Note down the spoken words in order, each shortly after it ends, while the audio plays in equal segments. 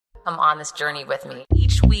Come on this journey with me.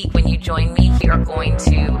 Each week when you join me, we are going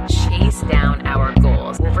to chase down our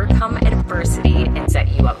goals, overcome adversity, and set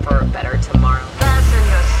you up for a better tomorrow. Fasten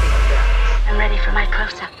your seatbelts. I'm ready for my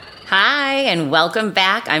close-up. Hi, and welcome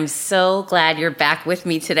back. I'm so glad you're back with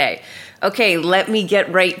me today. Okay, let me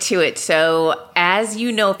get right to it. So, as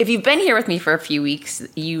you know, if you've been here with me for a few weeks,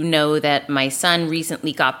 you know that my son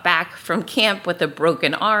recently got back from camp with a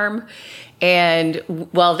broken arm. And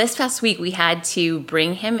well, this past week we had to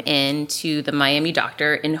bring him in to the Miami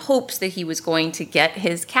doctor in hopes that he was going to get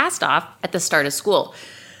his cast off at the start of school.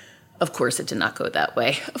 Of course, it did not go that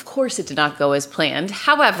way. Of course, it did not go as planned.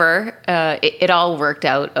 However, it all worked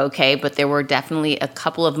out okay, but there were definitely a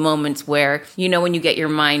couple of moments where, you know, when you get your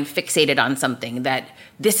mind fixated on something that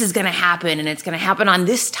this is going to happen and it's going to happen on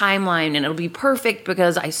this timeline and it'll be perfect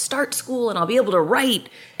because I start school and I'll be able to write,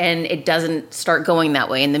 and it doesn't start going that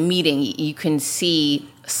way. In the meeting, you can see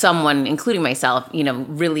someone, including myself, you know,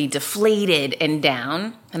 really deflated and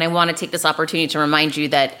down. And I want to take this opportunity to remind you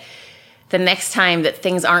that the next time that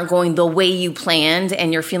things aren't going the way you planned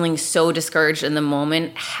and you're feeling so discouraged in the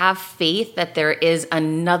moment, have faith that there is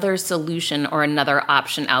another solution or another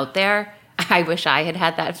option out there. I wish I had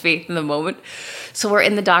had that faith in the moment. So we're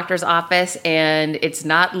in the doctor's office and it's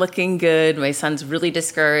not looking good. My son's really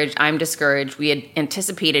discouraged. I'm discouraged. We had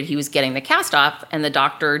anticipated he was getting the cast off, and the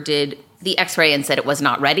doctor did the x-ray and said it was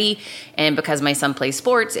not ready. And because my son plays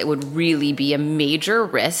sports, it would really be a major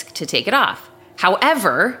risk to take it off.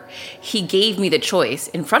 However, he gave me the choice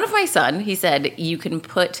in front of my son. He said, you can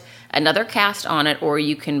put another cast on it or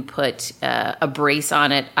you can put a brace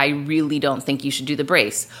on it. I really don't think you should do the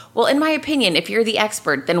brace. Well, in my opinion, if you're the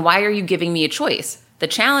expert, then why are you giving me a choice? The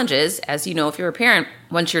challenge is, as you know, if you're a parent,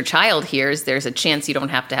 once your child hears there's a chance you don't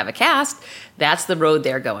have to have a cast, that's the road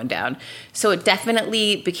they're going down. So it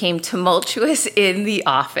definitely became tumultuous in the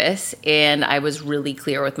office, and I was really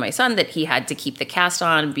clear with my son that he had to keep the cast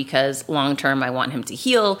on because long-term I want him to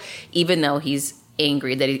heal, even though he's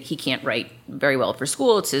angry that he can't write very well for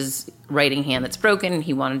school. It's his writing hand that's broken.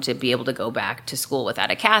 He wanted to be able to go back to school without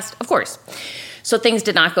a cast, of course. So things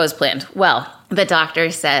did not go as planned. Well, the doctor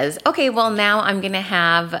says, okay, well, now I'm going to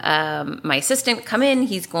have my assistant come in.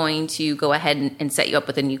 He's going to go ahead and set you up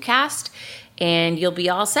with a new cast, and you'll be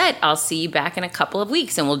all set. I'll see you back in a couple of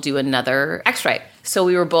weeks, and we'll do another x-ray. So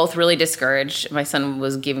we were both really discouraged. My son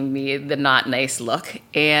was giving me the not nice look,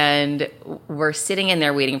 and we're sitting in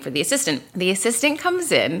there waiting for the assistant. The assistant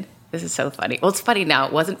comes in. This is so funny. Well, it's funny now.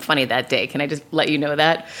 It wasn't funny that day. Can I just let you know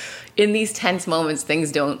that? In these tense moments,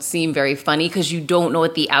 things don't seem very funny because you don't know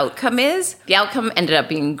what the outcome is. The outcome ended up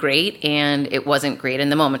being great, and it wasn't great in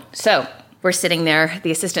the moment. So we're sitting there.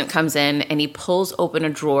 The assistant comes in, and he pulls open a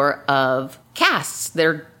drawer of casts.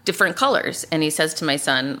 They're different colors. And he says to my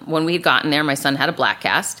son, when we had gotten there, my son had a black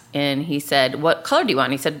cast, and he said, what color do you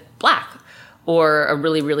want? And he said, black, or a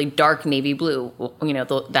really, really dark navy blue. Well, you know,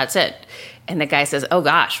 that's it. And the guy says, oh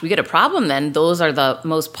gosh, we get a problem then. Those are the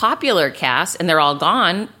most popular casts, and they're all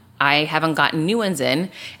gone. I haven't gotten new ones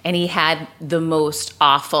in. And he had the most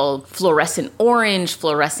awful fluorescent orange,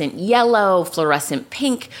 fluorescent yellow, fluorescent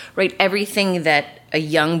pink, right? Everything that a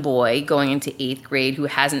young boy going into 8th grade who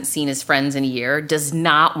hasn't seen his friends in a year does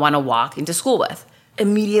not want to walk into school with.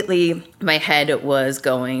 Immediately, my head was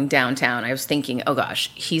going downtown. I was thinking, oh gosh,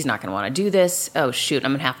 he's not going to want to do this. Oh shoot,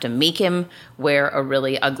 I'm going to have to make him wear a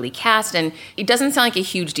really ugly cast. And it doesn't sound like a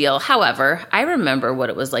huge deal. However, I remember what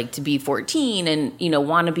it was like to be 14 and, you know,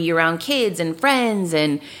 want to be around kids and friends,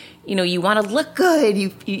 and, you know, you want to look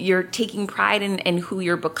good. You're taking pride in who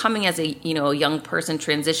you're becoming as a, you know, a young person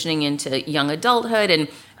transitioning into young adulthood. And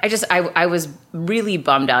I was really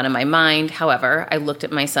bummed out in my mind. However, I looked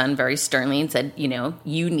at my son very sternly and said, you know,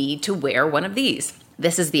 you need to wear one of these.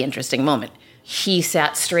 This is the interesting moment. He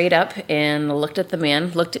sat straight up and looked at the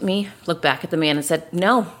man, looked at me, looked back at the man and said,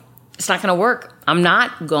 no, it's not going to work. I'm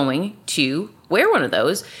not going to wear one of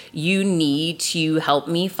those. You need to help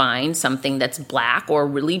me find something that's black or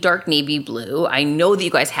really dark navy blue. I know that you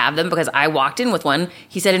guys have them because I walked in with one.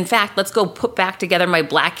 He said, in fact, let's go put back together my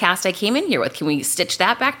black cast I came in here with. Can we stitch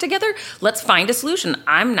that back together? Let's find a solution.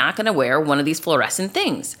 I'm not going to wear one of these fluorescent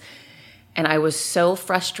things. And I was so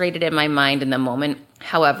frustrated in my mind in the moment.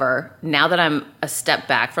 However, now that I'm a step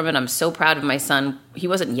back from it, I'm so proud of my son. He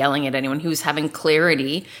wasn't yelling at anyone. He was having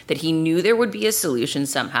clarity that he knew there would be a solution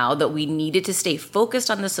somehow, that we needed to stay focused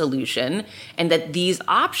on the solution, and that these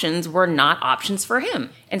options were not options for him.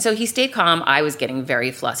 And so he stayed calm. I was getting very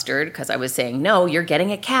flustered because I was saying, no, you're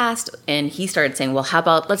getting a cast. And he started saying, well, how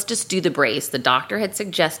about let's just do the brace? The doctor had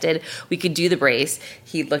suggested we could do the brace.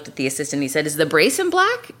 He looked at the assistant. He said, is the brace in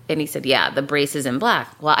black? And he said, yeah, the brace is in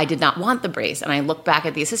black. Well, I did not want the brace. And I looked back back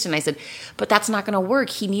at the assistant. I said, but that's not going to work.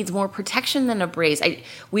 He needs more protection than a brace.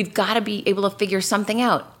 We've got to be able to figure something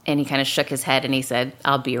out. And he kind of shook his head and he said,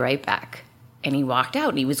 I'll be right back. And he walked out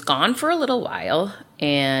and he was gone for a little while.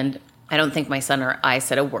 And I don't think my son or I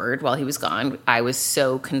said a word while he was gone. I was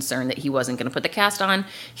so concerned that he wasn't going to put the cast on.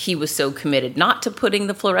 He was so committed not to putting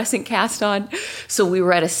the fluorescent cast on. So we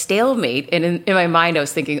were at a stalemate. And in my mind, I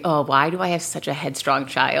was thinking, oh, why do I have such a headstrong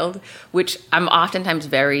child? Which I'm oftentimes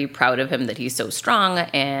very proud of him that he's so strong.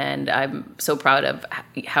 And I'm so proud of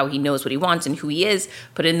how he knows what he wants and who he is.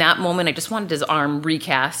 But in that moment, I just wanted his arm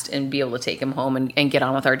recast and be able to take him home and get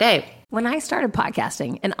on with our day. When I started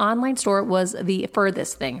podcasting, an online store was the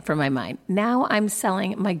furthest thing from my mind. Now I'm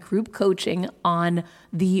selling my group coaching on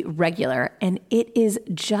the regular, and it is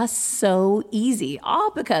just so easy,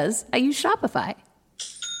 all because I use Shopify.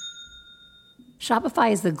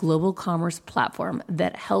 Shopify is the global commerce platform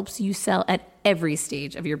that helps you sell at every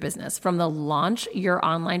stage of your business, from the launch your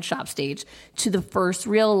online shop stage to the first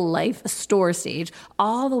real life store stage,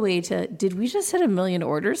 all the way to, did we just hit 1 million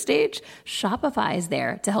orders stage? Shopify is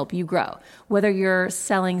there to help you grow. Whether you're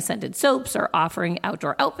selling scented soaps or offering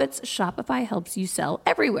outdoor outfits, Shopify helps you sell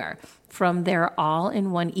everywhere. From their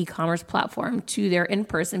all-in-one e-commerce platform to their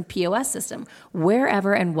in-person POS system,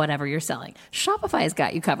 wherever and whatever you're selling, Shopify's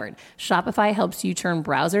got you covered. Shopify helps you turn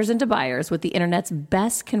browsers into buyers with the internet's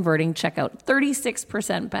best converting checkout,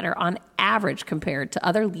 36% better on average compared to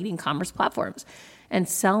other leading commerce platforms. And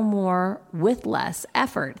sell more with less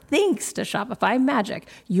effort thanks to Shopify Magic,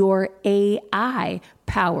 your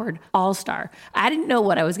AI-powered all-star. I didn't know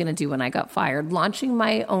what I was going to do when I got fired. Launching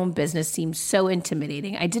my own business seemed so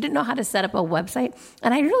intimidating. I didn't know how to set up a website,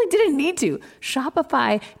 and I really didn't need to.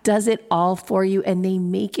 Shopify does it all for you, and they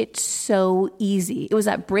make it so easy. It was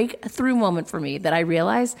that breakthrough moment for me that I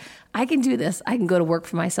realized I can do this. I can go to work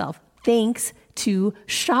for myself thanks to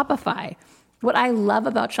Shopify. What I love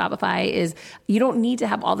about Shopify is you don't need to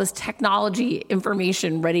have all this technology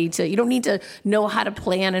information you don't need to know how to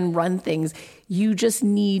plan and run things. You just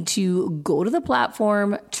need to go to the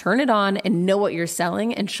platform, turn it on, and know what you're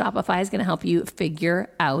selling, and Shopify is going to help you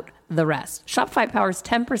figure out the rest. Shopify powers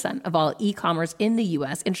 10% of all e-commerce in the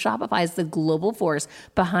U.S., and Shopify is the global force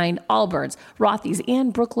behind Allbirds, Rothy's,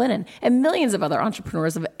 and Brooklinen, and millions of other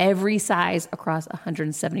entrepreneurs of every size across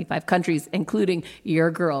 175 countries, including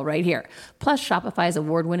your girl right here. Plus, Shopify's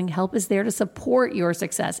award-winning help is there to support your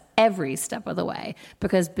success every step of the way,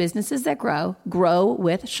 because businesses that grow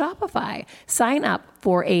with Shopify. Sign up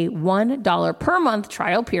for a $1 per month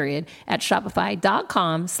trial period at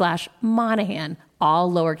shopify.com/Monahan,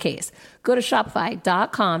 all lowercase. Go to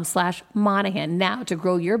shopify.com/Monahan now to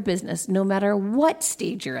grow your business no matter what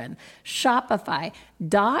stage you're in.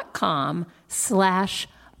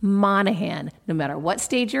 Shopify.com/Monahan. No matter what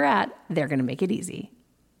stage you're at, they're going to make it easy.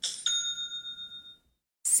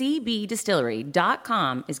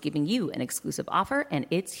 CBDistillery.com is giving you an exclusive offer, and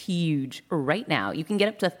it's huge. Right now, you can get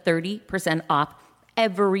up to 30% off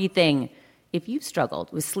everything. If you've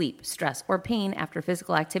struggled with sleep, stress, or pain after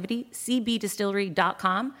physical activity,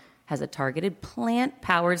 CBDistillery.com has a targeted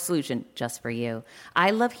plant-powered solution just for you.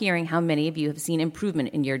 I love hearing how many of you have seen improvement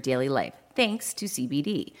in your daily life thanks to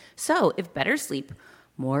CBD. So if better sleep,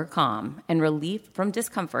 more calm, and relief from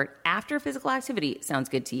discomfort after physical activity sounds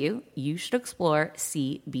good to you, you should explore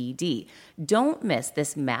CBD. Don't miss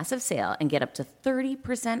this massive sale and get up to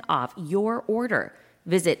 30% off your order.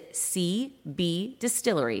 Visit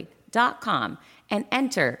CBDistillery.com and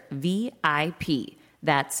enter VIP.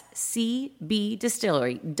 That's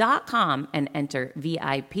CBDistillery.com and enter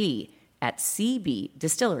VIP at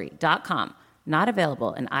CBDistillery.com. Not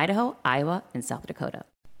available in Idaho, Iowa, and South Dakota.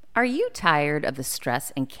 Are you tired of the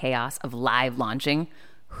stress and chaos of live launching?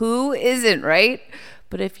 Who isn't, right?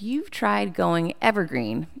 But if you've tried going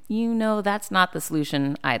evergreen, you know that's not the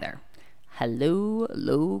solution either. Hello,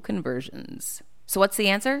 low conversions. So what's the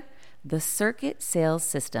answer? The Circuit Sales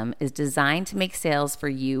System is designed to make sales for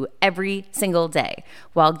you every single day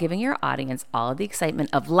while giving your audience all of the excitement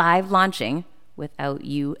of live launching without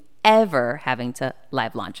you ever having to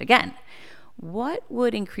live launch again. What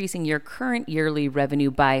would increasing your current yearly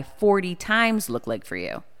revenue by 40 times look like for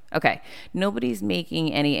you? Okay, nobody's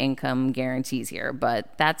making any income guarantees here,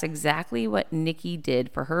 but that's exactly what Nikki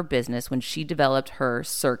did for her business when she developed her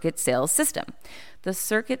Circuit Sales System. The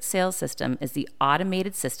Circuit Sales System is the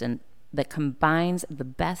automated system that combines the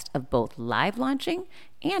best of both live launching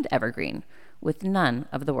and evergreen with none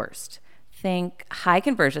of the worst. Think high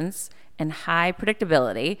conversions and high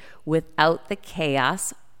predictability without the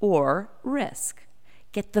chaos or risk.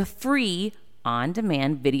 Get the free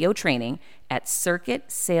on-demand video training at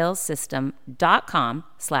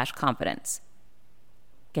circuitsalessystem.com/confidence.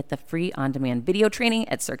 Get the free on-demand video training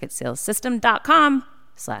at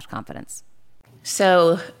circuitsalessystem.com/confidence.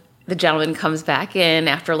 So the gentleman comes back in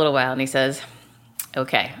after a little while and he says,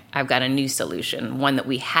 okay, I've got a new solution, one that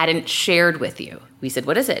we hadn't shared with you. We said,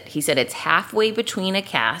 what is it? He said, it's halfway between a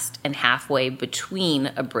cast and halfway between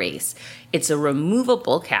a brace. It's a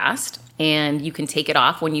removable cast, and you can take it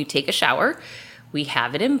off when you take a shower. We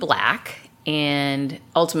have it in black, and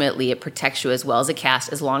ultimately it protects you as well as a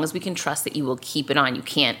cast as long as we can trust that you will keep it on. You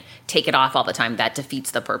can't take it off all the time. That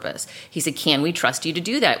defeats the purpose. He said, can we trust you to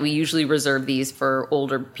do that? We usually reserve these for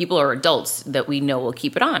older people or adults that we know will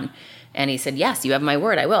keep it on. And he said, yes, you have my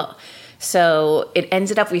word, I will. So it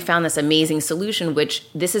ended up, we found this amazing solution, which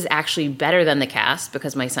this is actually better than the cast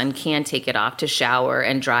because my son can take it off to shower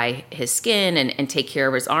and dry his skin and take care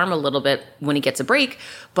of his arm a little bit when he gets a break.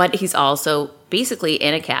 But he's also basically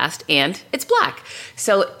in a cast and it's black.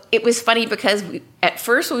 So it was funny because at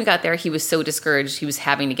first when we got there, he was so discouraged. He was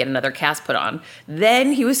having to get another cast put on.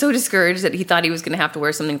 Then he was so discouraged that he thought he was going to have to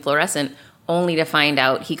wear something fluorescent, only to find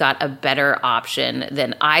out he got a better option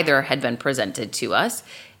than either had been presented to us.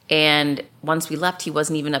 And once we left, he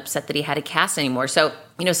wasn't even upset that he had a cast anymore. So,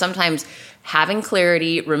 sometimes having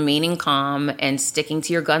clarity, remaining calm, and sticking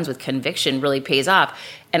to your guns with conviction really pays off.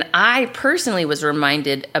 And I personally was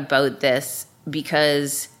reminded about this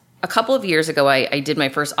because a couple of years ago, I did my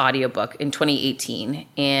first audiobook in 2018,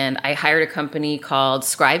 and I hired a company called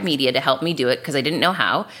Scribe Media to help me do it because I didn't know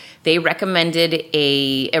how. They recommended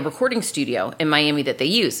a recording studio in Miami that they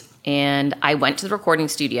use. And I went to the recording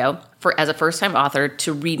studio as a first-time author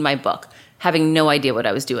to read my book, having no idea what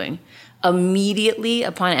I was doing. Immediately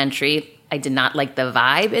upon entry, I did not like the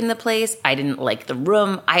vibe in the place. I didn't like the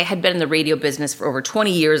room. I had been in the radio business for over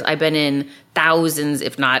 20 years. I've been in thousands,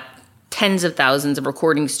 if not tens of thousands of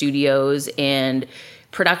recording studios and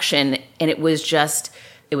production. And it was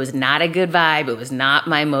not a good vibe. It was not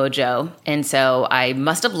my mojo. And so I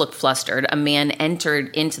must have looked flustered. A man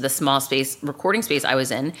entered into the small recording space I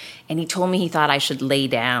was in, and he told me he thought I should lay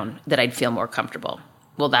down, that I'd feel more comfortable.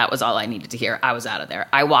 Well, that was all I needed to hear. I was out of there.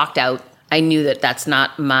 I walked out. I knew that that's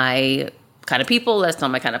not my kind of people. That's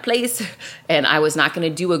not my kind of place. And I was not going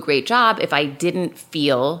to do a great job if I didn't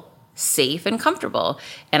feel safe and comfortable.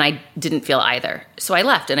 And I didn't feel either. So I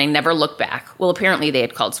left and I never looked back. Well, apparently they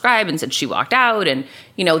had called Scribe and said she walked out and,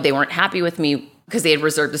 they weren't happy with me because they had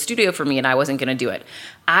reserved the studio for me and I wasn't going to do it.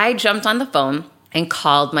 I jumped on the phone and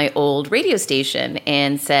called my old radio station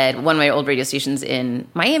and said, one of my old radio stations in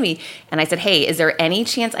Miami. And I said, hey, is there any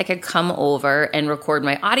chance I could come over and record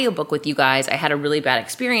my audiobook with you guys? I had a really bad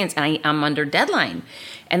experience and I'm under deadline.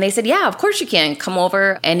 And they said, yeah, of course you can. Come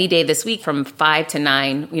over any day this week from 5 to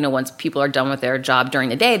 9. Once people are done with their job during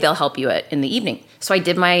the day, they'll help you in the evening. So I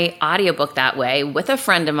did my audiobook that way with a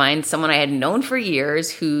friend of mine, someone I had known for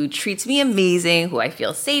years who treats me amazing, who I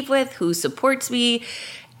feel safe with, who supports me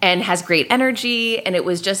and has great energy. And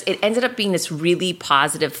it ended up being this really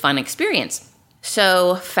positive, fun experience.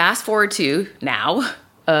 So fast forward to now,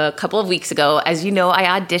 a couple of weeks ago, as you know, I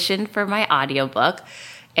auditioned for my audiobook.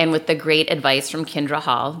 And with the great advice from Kendra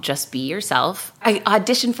Hall, just be yourself, I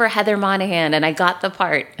auditioned for Heather Monahan and I got the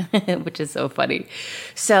part, which is so funny.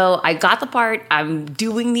 So I got the part. I'm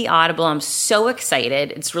doing the Audible. I'm so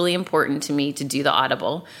excited. It's really important to me to do the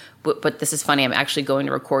Audible. But this is funny. I'm actually going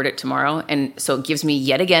to record it tomorrow. And so it gives me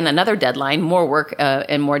yet again another deadline, more work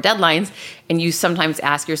and more deadlines. And you sometimes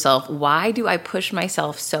ask yourself, why do I push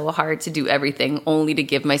myself so hard to do everything only to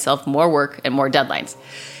give myself more work and more deadlines?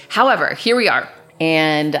 However, here we are.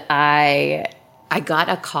 And I got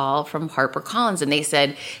a call from HarperCollins and they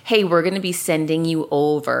said, hey, we're going to be sending you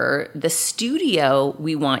over the studio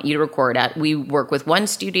we want you to record at. We work with one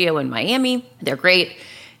studio in Miami. They're great.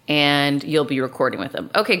 And you'll be recording with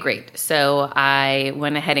them. Okay, great. So I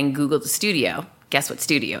went ahead and Googled the studio. Guess what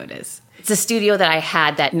studio it is? It's a studio that I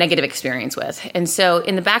had that negative experience with. And so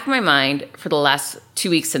in the back of my mind, for the last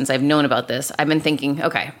 2 weeks since I've known about this, I've been thinking,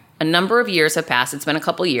 okay, a number of years have passed. It's been a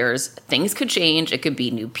couple of years. Things could change. It could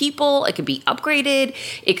be new people. It could be upgraded.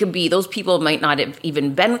 It could be those people might not have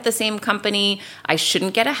even been with the same company. I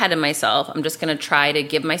shouldn't get ahead of myself. I'm just going to try to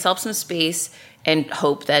give myself some space and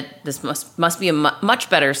hope that this must be a much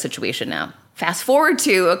better situation now. Fast forward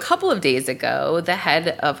to a couple of days ago, the head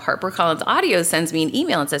of HarperCollins Audio sends me an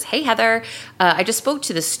email and says, hey, Heather, I just spoke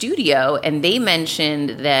to the studio and they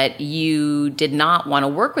mentioned that you did not want to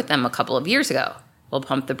work with them a couple of years ago. Well,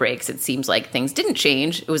 pump the brakes. It seems like things didn't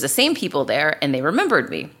change. It was the same people there and they remembered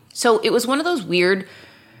me. So it was one of those weird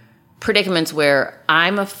predicaments where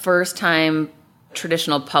I'm a first-time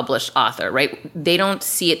traditional published author, right? They don't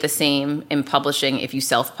see it the same in publishing if you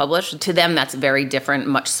self-publish. To them, that's very different,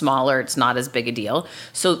 much smaller. It's not as big a deal.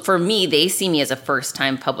 So for me, they see me as a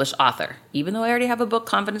first-time published author. Even though I already have a book,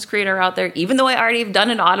 Confidence Creator, out there, even though I already have done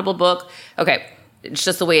an Audible book, okay, it's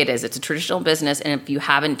just the way it is. It's a traditional business, and if you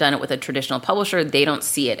haven't done it with a traditional publisher, they don't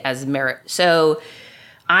see it as merit. So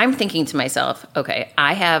I'm thinking to myself, okay,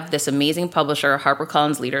 I have this amazing publisher,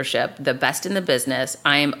 HarperCollins Leadership, the best in the business.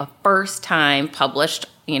 I'm a first-time published,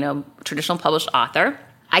 traditional published author.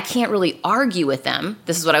 I can't really argue with them.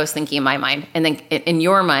 This is what I was thinking in my mind. And then in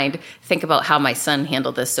your mind, think about how my son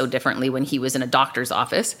handled this so differently when he was in a doctor's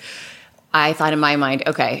office. I thought in my mind,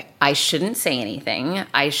 okay, I shouldn't say anything.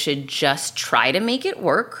 I should just try to make it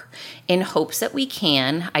work in hopes that we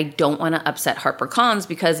can. I don't want to upset HarperCollins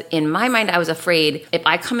because in my mind, I was afraid if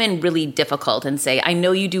I come in really difficult and say, I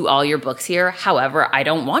know you do all your books here, however, I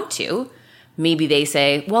don't want to. Maybe they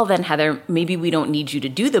say, well, then, Heather, maybe we don't need you to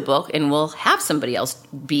do the book and we'll have somebody else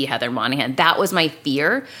be Heather Monahan. That was my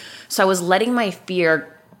fear. So I was letting my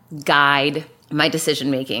fear guide my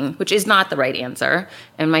decision-making, which is not the right answer.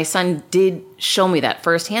 And my son did show me that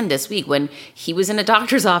firsthand this week. When he was in a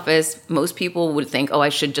doctor's office, most people would think, oh, I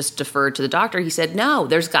should just defer to the doctor. He said, no,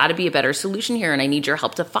 there's got to be a better solution here, and I need your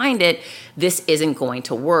help to find it. This isn't going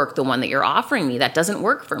to work, the one that you're offering me. That doesn't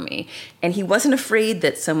work for me. And he wasn't afraid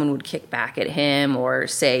that someone would kick back at him or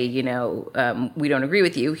say, we don't agree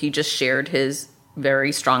with you. He just shared his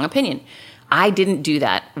very strong opinion. I didn't do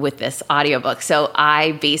that with this audiobook. So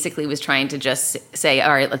I basically was trying to just say,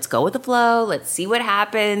 all right, let's go with the flow. Let's see what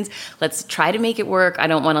happens. Let's try to make it work. I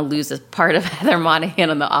don't want to lose a part of Heather Monahan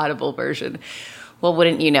on the Audible version. Well,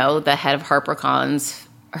 wouldn't you know, the head of HarperCollins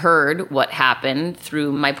heard what happened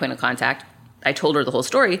through my point of contact. I told her the whole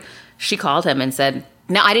story. She called him and said,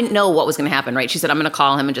 now, I didn't know what was going to happen, right? She said, I'm going to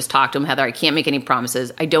call him and just talk to him. Heather, I can't make any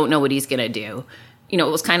promises. I don't know what he's going to do. It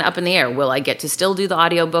was kind of up in the air. Will I get to still do the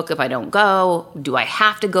audiobook if I don't go? Do I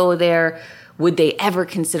have to go there? Would they ever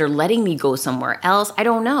consider letting me go somewhere else? I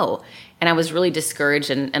don't know. And I was really discouraged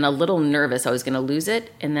and a little nervous I was going to lose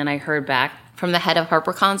it. And then I heard back from the head of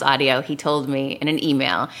HarperCollins Audio. He told me in an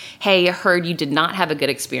email, hey, I heard you did not have a good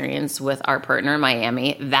experience with our partner in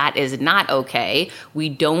Miami. That is not okay. We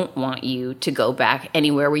don't want you to go back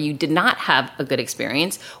anywhere where you did not have a good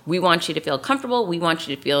experience. We want you to feel comfortable. We want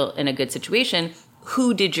you to feel in a good situation.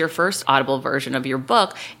 Who did your first Audible version of your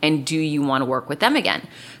book, and do you want to work with them again?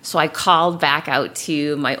 So I called back out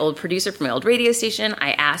to my old producer from my old radio station.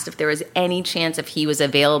 I asked if there was any chance if he was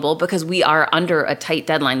available because we are under a tight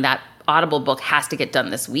deadline. That Audible book has to get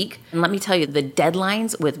done this week. And let me tell you, the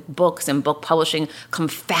deadlines with books and book publishing come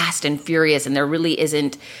fast and furious, and there really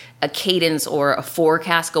isn't a cadence or a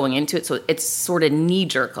forecast going into it. So it's sort of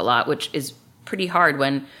knee-jerk a lot, which is pretty hard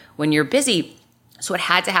when you're busy. So it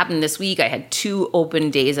had to happen this week. I had 2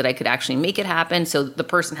 open days that I could actually make it happen. So the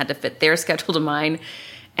person had to fit their schedule to mine.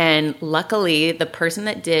 And luckily, the person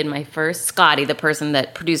that did my first, Scotty, the person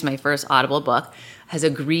that produced my first Audible book, has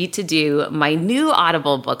agreed to do my new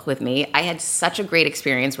Audible book with me. I had such a great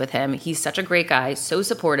experience with him. He's such a great guy, so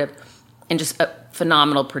supportive, and just a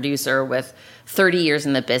phenomenal producer with 30 years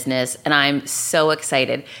in the business. And I'm so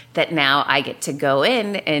excited that now I get to go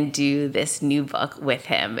in and do this new book with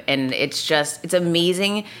him. And it's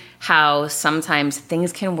amazing how sometimes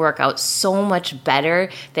things can work out so much better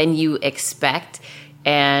than you expect.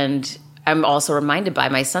 And I'm also reminded by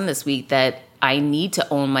my son this week that I need to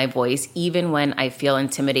own my voice even when I feel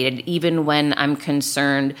intimidated, even when I'm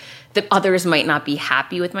concerned that others might not be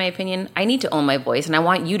happy with my opinion. I need to own my voice, and I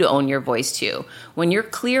want you to own your voice too. When you're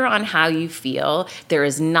clear on how you feel, there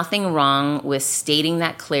is nothing wrong with stating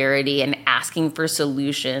that clarity and asking for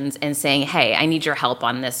solutions and saying, hey, I need your help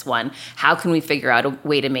on this one. How can we figure out a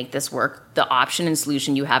way to make this work? The option and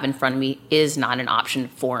solution you have in front of me is not an option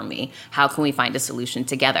for me. How can we find a solution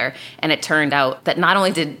together? And it turned out that not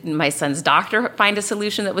only did my son's doctor find a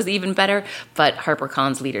solution that was even better, but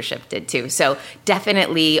HarperCollins Leadership did too. So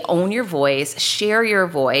definitely own your voice, share your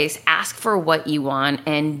voice, ask for what you want,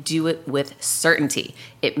 and do it with certainty.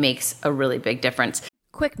 It makes a really big difference.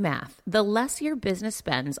 Quick math. The less your business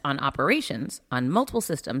spends on operations, on multiple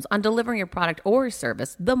systems, on delivering your product or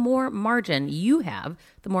service, the more margin you have,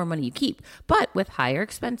 the more money you keep. But with higher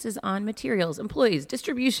expenses on materials, employees,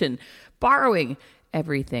 distribution, borrowing,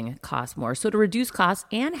 everything costs more. So to reduce costs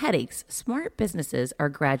and headaches, smart businesses are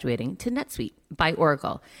graduating to NetSuite by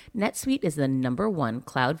Oracle. NetSuite is the #1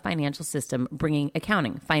 cloud financial system bringing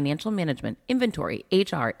accounting, financial management, inventory,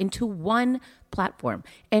 HR into one platform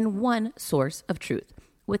and one source of truth.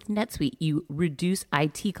 With NetSuite, you reduce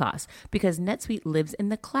IT costs because NetSuite lives in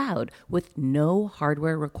the cloud with no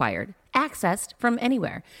hardware required. accessed from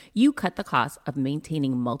anywhere. You cut the cost of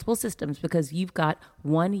maintaining multiple systems because you've got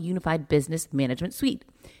one unified business management suite.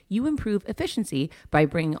 You improve efficiency by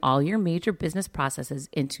bringing all your major business processes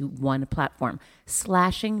into one platform,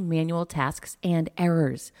 slashing manual tasks and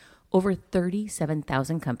errors. Over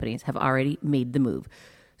 37,000 companies have already made the move.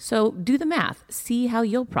 So do the math. See how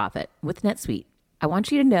you'll profit with NetSuite. I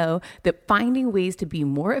want you to know that finding ways to be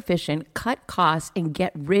more efficient, cut costs, and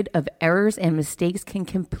get rid of errors and mistakes can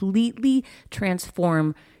completely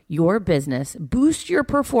transform your business, boost your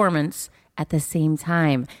performance at the same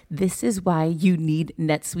time. This is why you need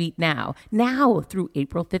NetSuite now. Now through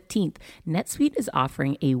April 15th, NetSuite is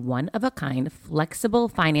offering a one-of-a-kind flexible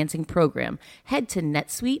financing program. Head to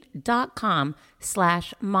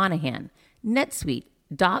netsuite.com/Monahan.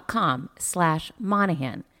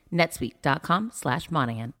 netsuite.com/Monahan.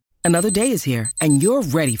 netsuite.com/Monahan. Another day is here, and you're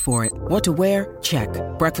ready for it. What to wear? Check.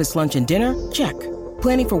 Breakfast, lunch, and dinner? Check.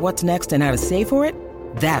 Planning for what's next and how to save for it?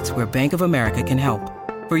 That's where Bank of America can help.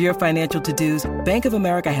 For your financial to-dos, Bank of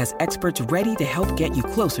America has experts ready to help get you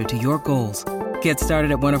closer to your goals. Get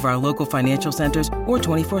started at one of our local financial centers or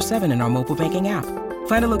 24/7 in our mobile banking app.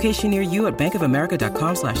 Find a location near you at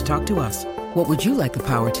bankofamerica.com/talktous. What would you like the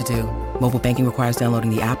power to do? Mobile banking requires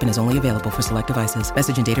downloading the app and is only available for select devices.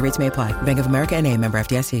 Message and data rates may apply. Bank of America NA, member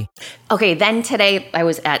FDIC. Okay, then today I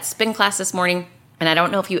was at spin class this morning, and I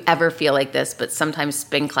don't know if you ever feel like this, but sometimes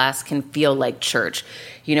spin class can feel like church.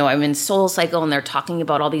 You know, I'm in Soul Cycle and they're talking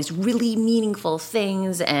about all these really meaningful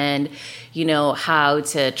things and, you know, how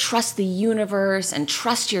to trust the universe and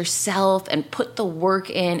trust yourself and put the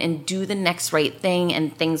work in and do the next right thing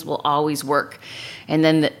and things will always work. And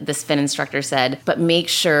then the spin instructor said, but make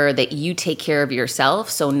sure that you take care of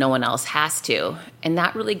yourself so no one else has to. And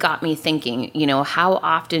that really got me thinking, you know, how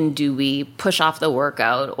often do we push off the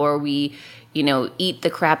workout, or we, you know, eat the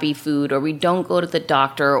crappy food, or we don't go to the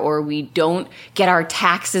doctor, or we don't get our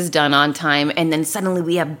taxes done on time, and then suddenly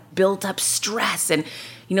we have built up stress. And,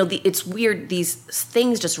 you know, it's weird. These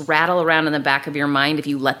things just rattle around in the back of your mind if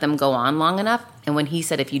you let them go on long enough. And when he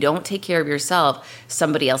said, if you don't take care of yourself,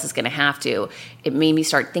 somebody else is going to have to, it made me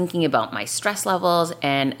start thinking about my stress levels.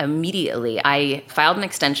 And immediately I filed an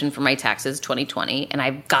extension for my taxes 2020, and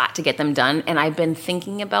I've got to get them done. And I've been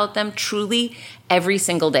thinking about them truly every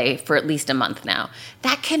single day for at least a month now.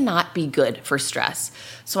 That cannot be good for stress.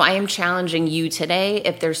 So I am challenging you today.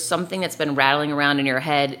 If there's something that's been rattling around in your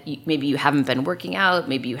head, maybe you haven't been working out,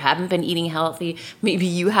 maybe you haven't been eating healthy, maybe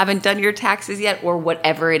you haven't done your taxes yet, or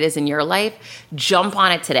whatever it is in your life, jump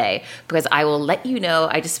on it today, because I will let you know.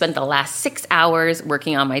 I just spent the last 6 hours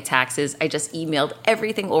working on my taxes. I just emailed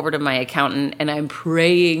everything over to my accountant, and I'm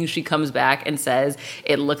praying she comes back and says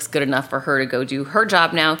it looks good enough for her to go do her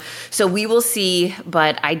job now. So we will see,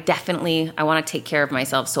 but I want to take care of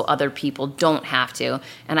myself so other people don't have to.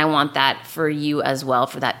 And I want that for you as well,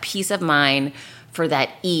 for that peace of mind, for that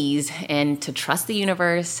ease, and to trust the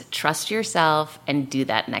universe, trust yourself, and do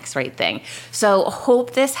that next right thing. So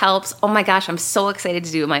hope this helps. Oh my gosh, I'm so excited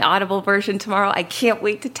to do my Audible version tomorrow. I can't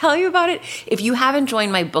wait to tell you about it. If you haven't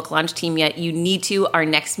joined my book launch team yet, you need to. Our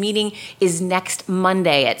next meeting is next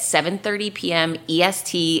Monday at 7:30 p.m.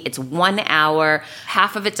 EST. It's 1 hour.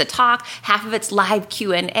 Half of it's a talk, half of it's live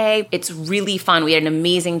Q&A. It's really fun. We had an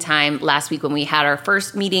amazing time last week when we had our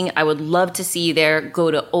first meeting. I would love to see you there.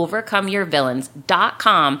 Go to overcomeyourvillains.com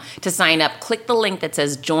to sign up. Click the link that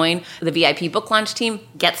says join the VIP book launch team.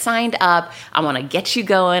 Get signed up. I want to get you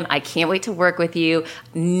going. I can't wait to work with you.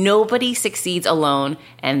 Nobody succeeds alone,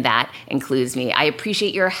 and that includes me. I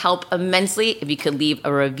appreciate your help immensely. If you could leave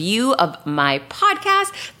a review of my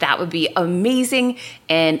podcast, that would be amazing.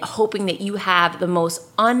 And hoping that you have the most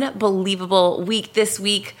unbelievable week this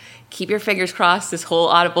week. Keep your fingers crossed this whole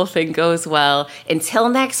Audible thing goes well. Until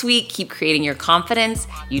next week, keep creating your confidence.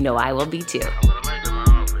 You know I will be too.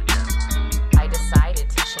 I decided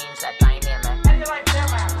to change that dynamic.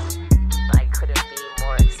 I couldn't be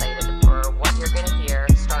more excited for what you're going to hear.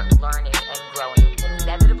 Start learning and growing.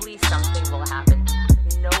 Inevitably, something will happen.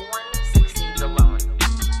 No one succeeds alone.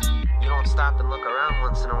 You don't stop and look around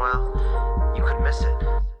once in a while, you could miss it.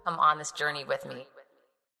 Come on this journey with me.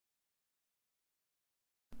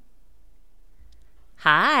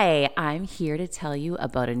 Hi, I'm here to tell you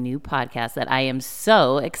about a new podcast that I am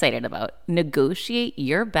so excited about, Negotiate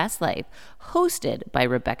Your Best Life, hosted by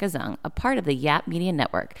Rebecca Zung, a part of the Yap Media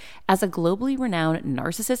Network. As a globally renowned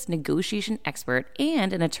narcissist negotiation expert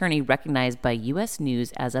and an attorney recognized by U.S.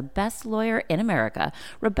 News as a best lawyer in America,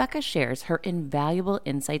 Rebecca shares her invaluable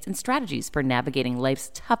insights and strategies for navigating life's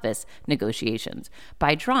toughest negotiations.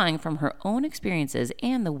 By drawing from her own experiences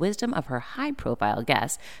and the wisdom of her high-profile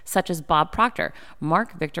guests, such as Bob Proctor,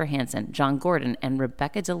 Mark Victor Hansen, John Gordon, and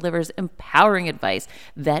Rebecca delivers empowering advice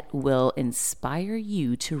that will inspire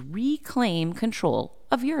you to reclaim control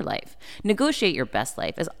of your life. Negotiate Your Best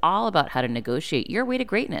Life is all about how to negotiate your way to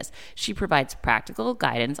greatness. She provides practical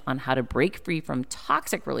guidance on how to break free from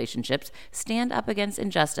toxic relationships, stand up against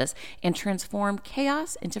injustice, and transform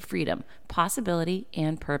chaos into freedom, possibility,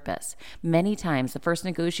 and purpose. Many times, the first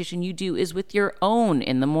negotiation you do is with your own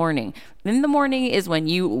in the morning. In the morning is when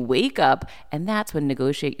you wake up, and that's when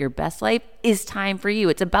Negotiate Your Best Life is time for you.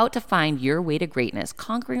 It's about to find your way to greatness,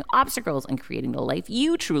 conquering obstacles, and creating the life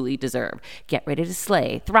you truly deserve. Get ready to slay,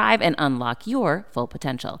 thrive, and unlock your full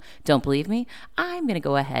potential. Don't believe me? I'm going to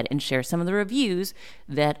go ahead and share some of the reviews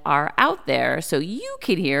that are out there so you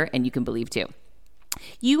can hear and you can believe too.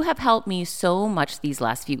 You have helped me so much these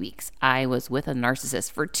last few weeks. I was with a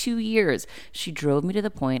narcissist for 2 years. She drove me to the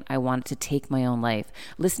point I wanted to take my own life.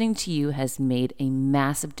 Listening to you has made a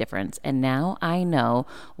massive difference, and now I know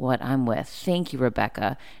what I'm with. Thank you,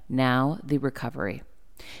 Rebecca. Now the recovery.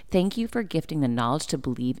 Thank you for gifting the knowledge to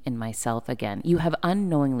believe in myself again. You have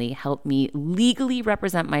unknowingly helped me legally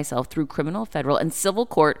represent myself through criminal, federal, and civil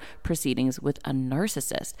court proceedings with a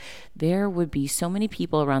narcissist. There would be so many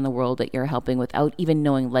people around the world that you're helping without even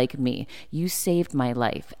knowing, like me. You saved my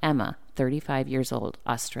life. Emma, 35 years old,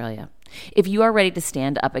 Australia. If you are ready to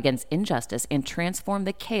stand up against injustice and transform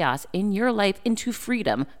the chaos in your life into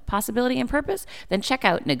freedom, possibility, and purpose, then check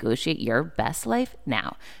out Negotiate Your Best Life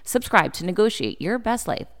now. Subscribe to Negotiate Your Best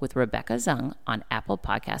Life with Rebecca Zung on Apple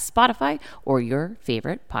Podcasts, Spotify, or your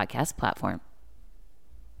favorite podcast platform.